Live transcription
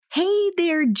Hey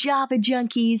there, Java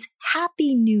Junkies.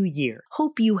 Happy New Year.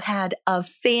 Hope you had a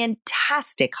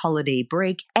fantastic holiday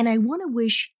break, and I want to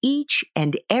wish each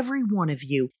and every one of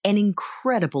you an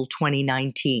incredible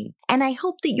 2019. And I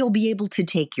hope that you'll be able to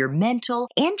take your mental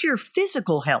and your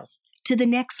physical health to the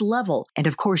next level, and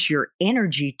of course your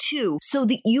energy too, so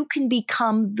that you can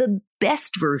become the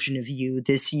best version of you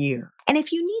this year. And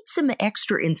if you need some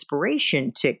extra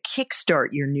inspiration to kickstart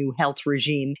your new health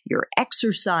regime, your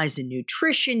exercise and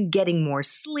nutrition, getting more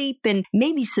sleep, and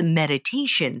maybe some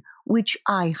meditation, which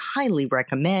I highly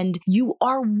recommend, you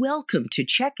are welcome to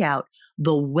check out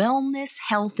the Wellness,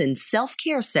 Health, and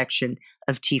Self-Care section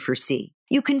of T4C.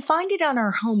 You can find it on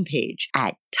our homepage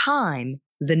at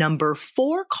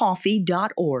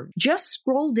time4coffee.org. Just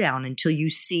scroll down until you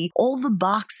see all the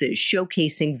boxes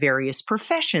showcasing various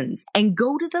professions and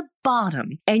go to the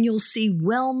bottom and you'll see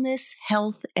Wellness,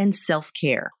 Health, and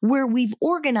Self-Care, where we've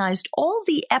organized all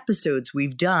the episodes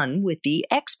we've done with the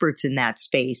experts in that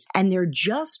space, and they're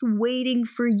just waiting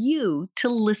for you to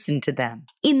listen to them.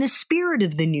 In the spirit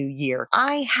of the new year,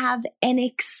 I have an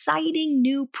exciting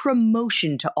new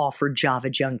promotion to offer Java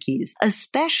Junkies,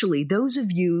 especially those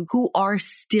of you who are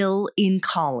still in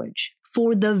college.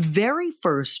 For the very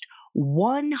first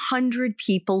 100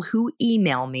 people who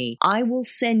email me, I will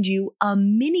send you a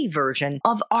mini version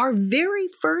of our very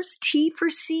first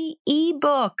T4C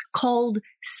ebook called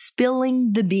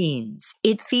Spilling the Beans.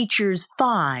 It features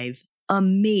 5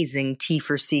 amazing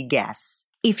T4C guests.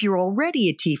 If you're already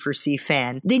a T4C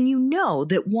fan, then you know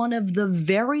that one of the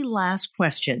very last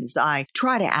questions I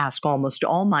try to ask almost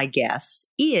all my guests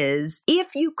is,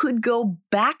 if you could go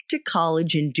back to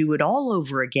college and do it all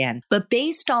over again, but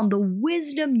based on the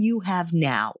wisdom you have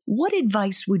now, what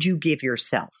advice would you give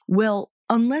yourself? Well,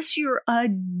 unless you're a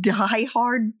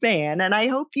die-hard fan, and I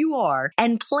hope you are,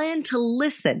 and plan to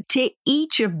listen to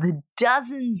each of the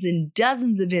dozens and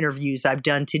dozens of interviews I've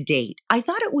done to date, I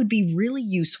thought it would be really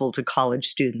useful to college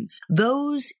students,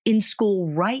 those in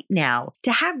school right now,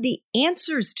 to have the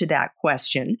answers to that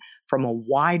question from a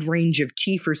wide range of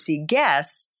T4C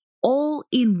guests all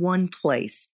in one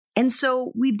place. And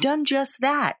so we've done just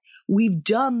that. We've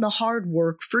done the hard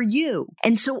work for you.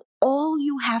 And so all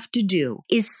you have to do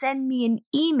is send me an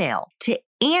email to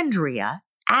Andrea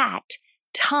at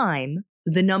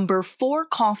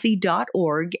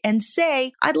time4coffee.org and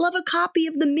say, I'd love a copy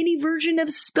of the mini version of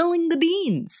Spilling the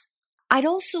Beans. I'd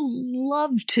also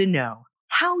love to know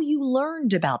how you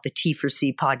learned about the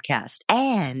T4C podcast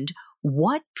and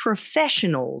what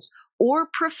professionals or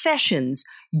professions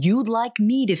you'd like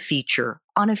me to feature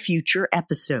on a future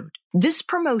episode. This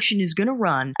promotion is going to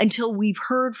run until we've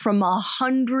heard from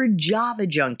 100 Java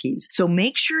Junkies, so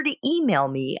make sure to email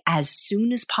me as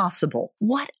soon as possible.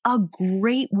 What a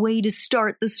great way to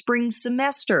start the spring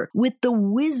semester, with the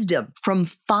wisdom from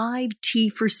 5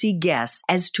 T4C guests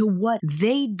as to what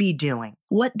they'd be doing,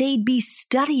 what they'd be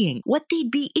studying, what they'd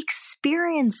be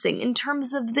experiencing in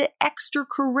terms of the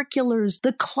extracurriculars,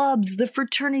 the clubs, the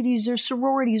fraternities or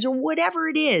sororities or whatever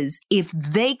it is, if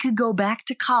they could go back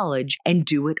to college and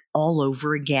do it all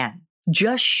over again.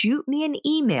 Just shoot me an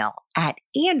email at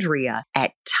Andrea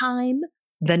at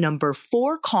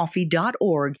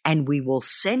time4coffee.org and we will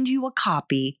send you a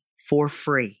copy for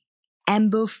free.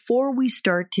 And before we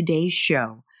start today's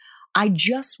show, I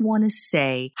just want to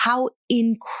say how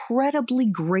incredibly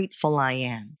grateful I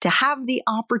am to have the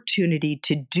opportunity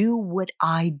to do what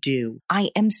I do. I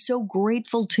am so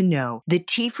grateful to know that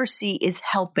T4C is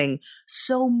helping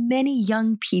so many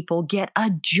young people get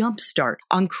a jump start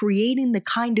on creating the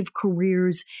kind of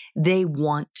careers they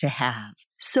want to have.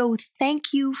 So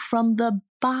thank you from the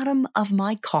bottom of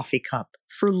my coffee cup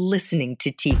for listening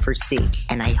to T4C,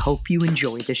 and I hope you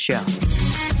enjoy the show.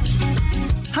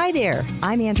 Hi there,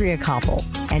 I'm Andrea Koppel,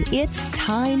 and it's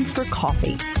Time for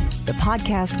Coffee, the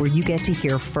podcast where you get to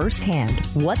hear firsthand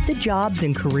what the jobs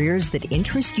and careers that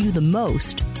interest you the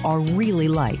most are really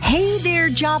like. Hey there,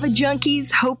 Java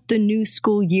Junkies. Hope the new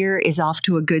school year is off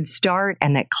to a good start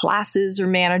and that classes are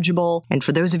manageable. And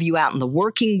for those of you out in the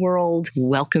working world,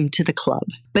 welcome to the club.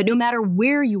 But no matter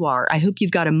where you are, I hope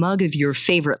you've got a mug of your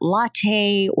favorite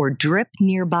latte or drip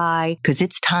nearby, because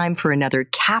it's time for another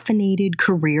caffeinated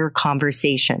career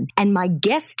conversation. And my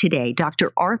guest today,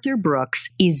 Dr. Arthur Brooks,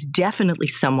 is definitely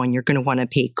someone you're going to want to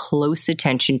pay close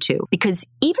attention to, because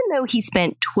even though he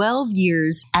spent 12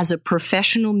 years as a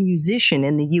professional musician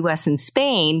in the U.S. and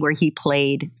Spain, where he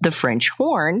played the French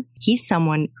horn, he's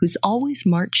someone who's always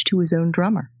marched to his own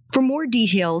drummer. For more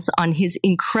details on his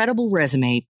incredible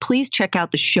resume, please check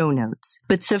out the show notes.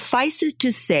 But suffice it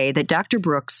to say that Dr.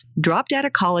 Brooks dropped out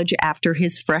of college after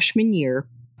his freshman year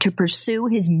to pursue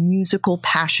his musical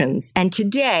passions. And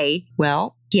today,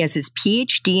 well, He has his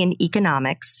PhD in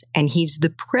economics, and he's the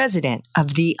president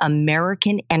of the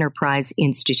American Enterprise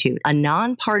Institute, a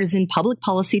nonpartisan public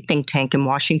policy think tank in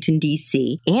Washington,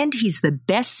 D.C., and he's the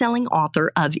best-selling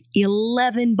author of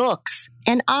 11 books,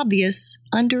 an obvious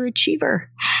underachiever.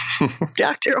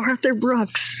 Dr. Arthur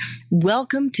Brooks,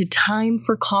 welcome to Time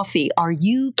for Coffee. Are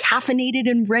you caffeinated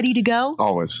and ready to go?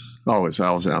 Always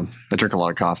am. I drink a lot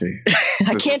of coffee.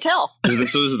 I can't tell.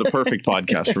 This is the perfect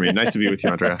podcast for me. Nice to be with you,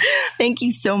 Andrea. Thank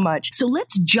you so much. So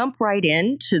let's jump right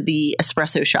into the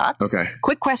espresso shots. Okay.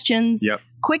 Quick questions. Yep.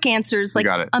 Quick answers, like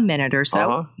a minute or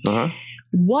so.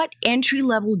 What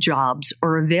entry-level jobs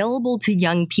are available to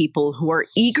young people who are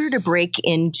eager to break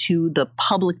into the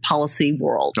public policy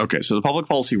world? Okay, so the public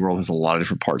policy world has a lot of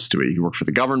different parts to it. You can work for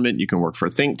the government. You can work for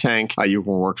a think tank. You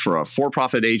can work for a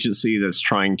for-profit agency that's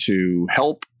trying to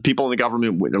help people in the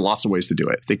government. There are lots of ways to do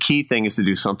it. The key thing is to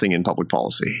do something in public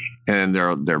policy. And there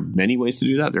are many ways to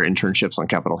do that. There are internships on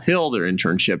Capitol Hill. There are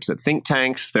internships at think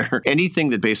tanks. Anything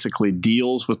that basically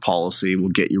deals with policy will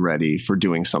get you ready for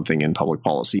doing something in public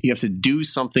policy. You have to do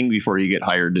something before you get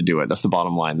hired to do it. That's the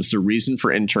bottom line. That's the reason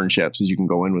for internships, is you can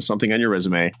go in with something on your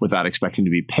resume without expecting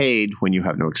to be paid when you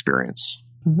have no experience.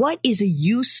 What is a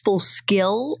useful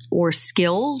skill or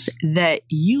skills that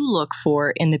you look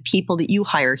for in the people that you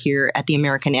hire here at the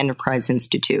American Enterprise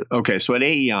Institute? Okay, so at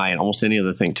AEI and almost any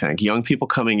other think tank, young people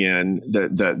coming in,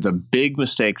 the big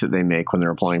mistake that they make when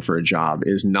they're applying for a job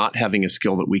is not having a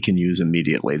skill that we can use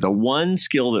immediately. The one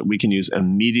skill that we can use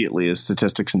immediately is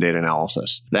statistics and data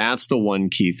analysis. That's the one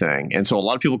key thing. And so a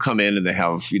lot of people come in and they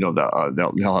have,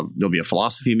 they'll be a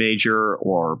philosophy major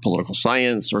or political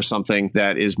science or something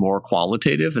that is more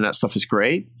qualitative. And that stuff is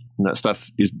great. And that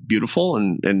stuff is beautiful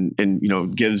and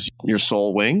gives your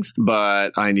soul wings.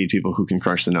 But I need people who can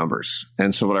crunch the numbers.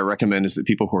 And so what I recommend is that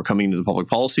people who are coming into the public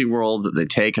policy world, that they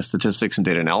take a statistics and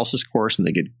data analysis course and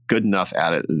they get good enough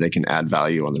at it that they can add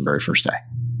value on the very first day.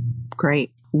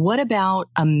 Great. What about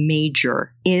a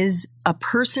major? Is a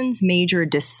person's major a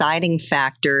deciding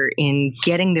factor in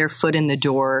getting their foot in the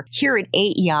door here at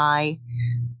AEI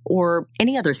or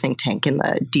any other think tank in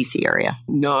the DC area?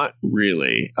 Not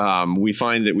really. We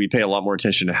find that we pay a lot more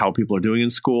attention to how people are doing in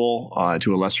school,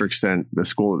 to a lesser extent, the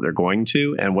school that they're going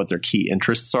to and what their key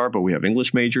interests are. But we have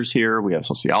English majors here. We have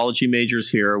sociology majors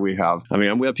here. We have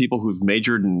people who've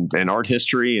majored in art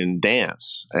history and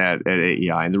dance at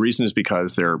AEI. And the reason is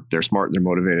because they're smart, they're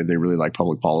motivated, they really like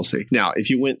public policy. Now, if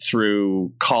you went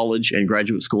through college and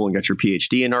graduate school and got your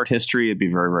PhD in art history, it'd be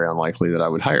very, very unlikely that I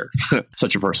would hire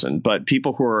such a person. But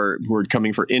people who are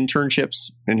coming for internships,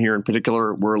 and here in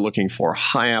particular, we're looking for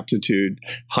high aptitude,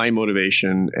 high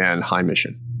motivation, and high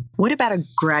mission. What about a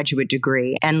graduate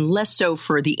degree? And less so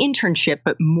for the internship,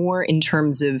 but more in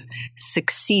terms of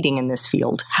succeeding in this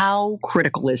field. How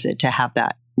critical is it to have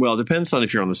that? Well, it depends on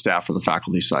if you're on the staff or the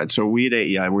faculty side. So we at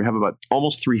AEI, we have about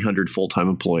almost 300 full-time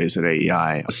employees at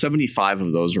AEI. 75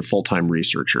 of those are full-time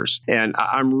researchers. And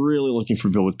I'm really looking for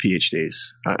people with PhDs.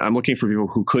 I'm looking for people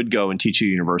who could go and teach at a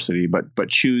university, but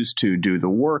choose to do the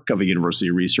work of a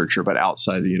university researcher, but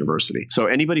outside the university. So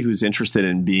anybody who's interested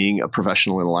in being a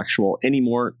professional intellectual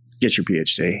anymore, get your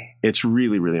PhD. It's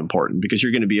really, really important because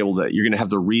you're going to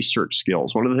have the research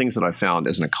skills. One of the things that I found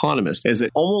as an economist is that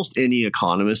almost any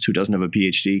economist who doesn't have a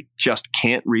PhD just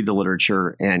can't read the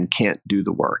literature and can't do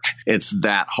the work. It's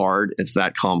that hard. It's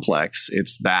that complex.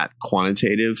 It's that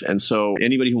quantitative. And so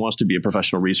anybody who wants to be a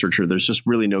professional researcher, there's just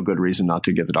really no good reason not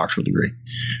to get the doctoral degree.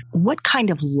 What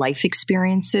kind of life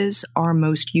experiences are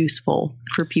most useful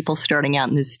for people starting out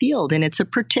in this field? And it's a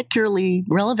particularly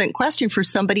relevant question for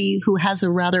somebody who has a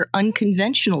rather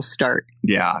unconventional start.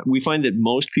 Yeah, we find that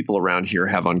most people around here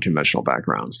have unconventional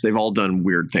backgrounds. They've all done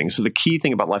weird things. So the key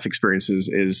thing about life experiences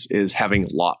is having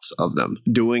lots of them,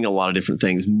 doing a lot of different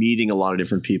things, meeting a lot of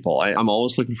different people. I'm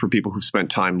always looking for people who've spent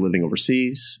time living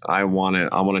overseas. I want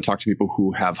to talk to people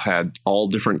who have had all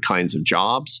different kinds of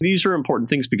jobs. These are important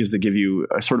things because they give you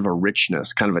a sort of a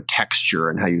richness, kind of a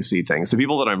texture in how you see things. The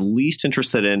people that I'm least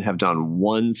interested in have done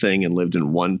one thing and lived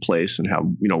in one place and have,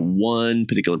 one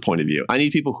particular point of view. I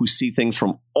need people who see things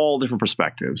from all different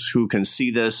perspectives, who can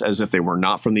see this as if they were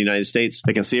not from the United States.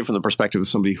 They can see it from the perspective of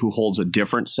somebody who holds a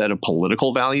different set of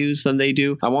political values than they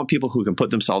do. I want people who can put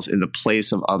themselves in the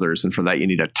place of others. And for that, you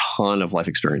need a ton of life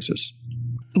experiences.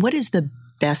 What is the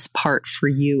best part for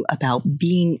you about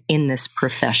being in this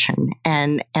profession?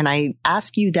 And I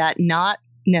ask you that not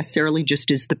necessarily just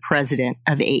as the president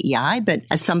of AEI, but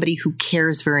as somebody who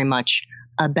cares very much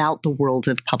about the world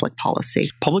of public policy.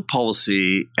 Public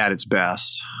policy at its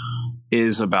best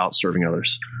is about serving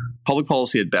others. Public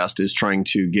policy at best is trying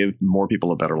to give more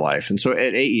people a better life. And so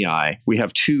at AEI, we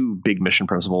have two big mission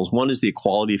principles. One is the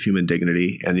equality of human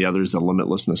dignity, and the other is the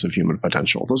limitlessness of human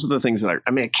potential. Those are the things that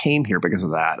I came here because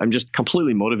of that. I'm just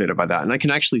completely motivated by that. And I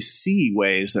can actually see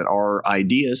ways that our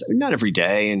ideas, not every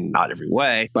day and not every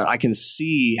way, but I can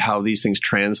see how these things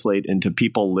translate into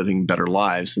people living better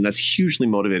lives. And that's hugely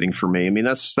motivating for me. I mean,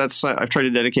 that's I've tried to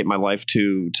dedicate my life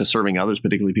to serving others,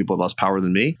 particularly people with less power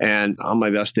than me. And on my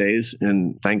best days,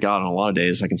 and thank God on a lot of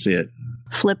days, I can see it.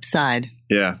 Flip side.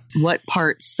 Yeah. What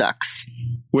part sucks?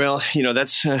 Well,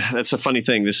 that's a funny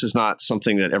thing. This is not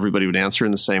something that everybody would answer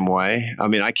in the same way. I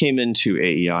mean, I came into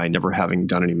AEI never having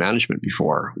done any management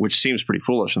before, which seems pretty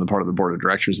foolish on the part of the board of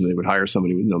directors that they would hire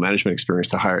somebody with no management experience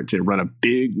to run a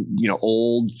big,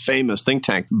 old, famous think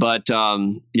tank. But,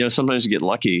 sometimes you get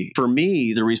lucky. For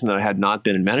me, the reason that I had not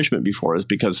been in management before is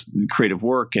because creative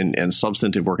work and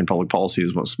substantive work in public policy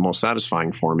is what's most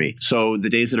satisfying for me. So the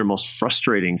days that are most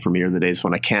frustrating for me are the days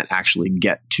when I can't actually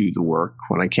get to the work,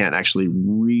 when I can't actually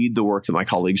read the work that my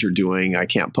colleagues are doing. I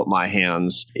can't put my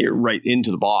hands right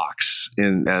into the box.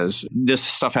 And as this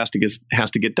stuff has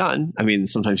to get done, I mean,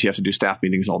 sometimes you have to do staff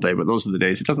meetings all day, but those are the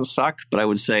days. It doesn't suck, but I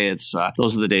would say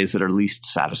those are the days that are least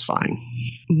satisfying.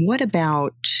 What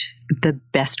about the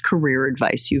best career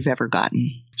advice you've ever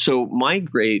gotten? So my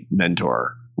great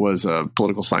mentor was a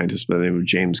political scientist by the name of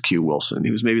James Q. Wilson.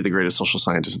 He was maybe the greatest social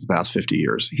scientist of the past 50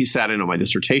 years. He sat in on my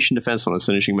dissertation defense when I was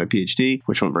finishing my PhD,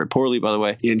 which went very poorly, by the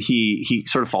way. And he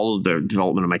sort of followed the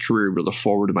development of my career, wrote the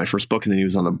foreword of my first book, and then he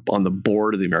was on the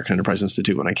board of the American Enterprise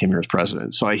Institute when I came here as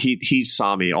president. So he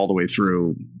saw me all the way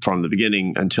through from the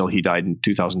beginning until he died in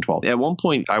 2012. At one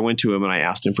point, I went to him and I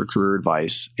asked him for career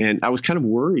advice. And I was kind of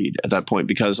worried at that point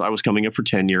because I was coming up for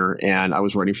tenure and I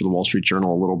was writing for the Wall Street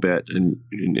Journal a little bit in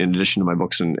addition to my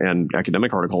books and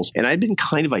academic articles. And I'd been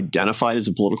kind of identified as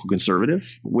a political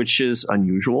conservative, which is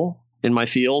unusual in my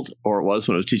field, or it was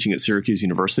when I was teaching at Syracuse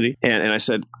University. And I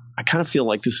said, I kind of feel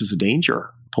like this is a danger,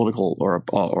 political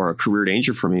or a career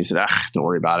danger for me. He said, don't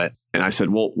worry about it. And I said,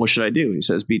 well, what should I do? And he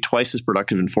says, be twice as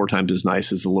productive and 4 times as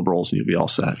nice as the liberals and you'll be all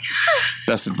set.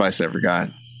 Best advice I ever got.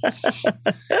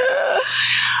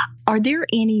 Are there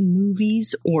any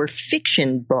movies or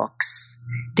fiction books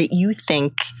that you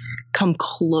think come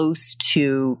close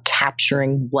to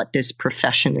capturing what this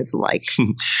profession is like?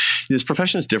 This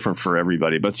profession is different for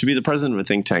everybody, but to be the president of a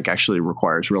think tank actually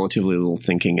requires relatively little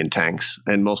thinking in tanks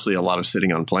and mostly a lot of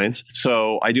sitting on planes.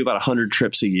 So I do about 100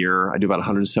 trips a year. I do about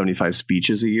 175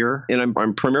 speeches a year. And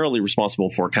I'm primarily responsible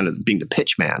for kind of being the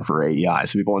pitch man for AEI,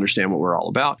 so people understand what we're all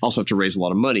about. Also have to raise a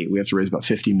lot of money. We have to raise about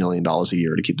 $50 million a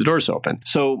year to keep the doors open.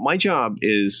 So my job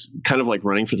is kind of like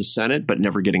running for the Senate, but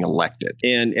never getting elected.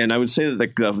 And I would say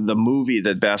that the movie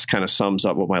that best kind of sums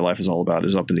up what my life is all about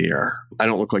is Up in the Air. I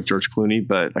don't look like George Clooney,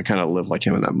 but I kind of live like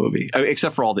him in that movie,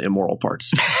 except for all the immoral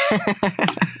parts.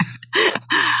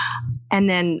 And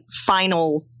then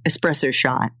final espresso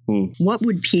shot. What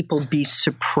would people be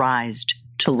surprised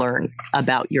to learn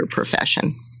about your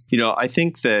profession? I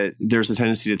think that there's a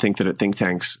tendency to think that at think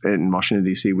tanks in Washington,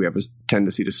 D.C., we have a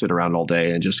tendency to sit around all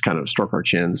day and just kind of stroke our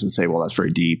chins and say, well, that's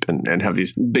very deep and have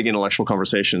these big intellectual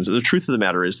conversations. The truth of the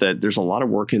matter is that there's a lot of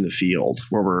work in the field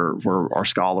where our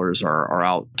scholars are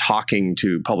out talking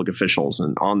to public officials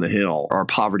and on the Hill. Our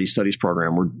poverty studies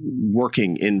program, we're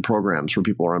working in programs where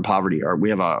people are in poverty. We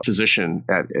have a physician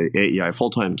at AEI, a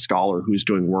full-time scholar who's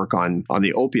doing work on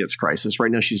the opiates crisis.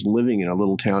 Right now, she's living in a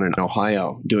little town in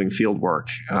Ohio doing field work.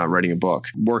 Writing a book,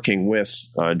 working with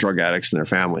drug addicts and their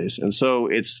families. And so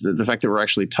it's the fact that we're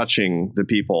actually touching the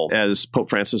people. As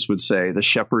Pope Francis would say, the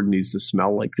shepherd needs to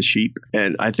smell like the sheep.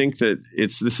 And I think that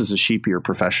this is a sheepier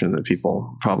profession than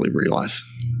people probably realize.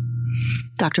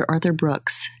 Dr. Arthur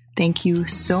Brooks, thank you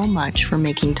so much for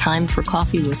making time for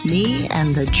coffee with me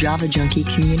and the Java Junkie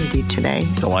community today.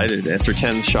 Delighted. After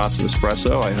 10 shots of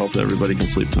espresso, I hope that everybody can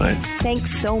sleep tonight.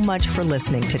 Thanks so much for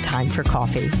listening to Time for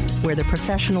Coffee, where the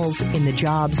professionals in the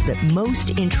jobs that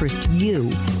most interest you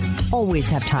always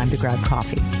have time to grab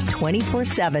coffee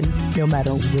 24/7, no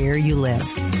matter where you live.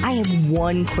 I have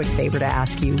one quick favor to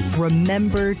ask you.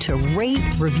 Remember to rate,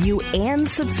 review, and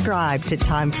subscribe to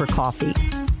Time for Coffee.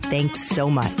 Thanks so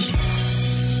much.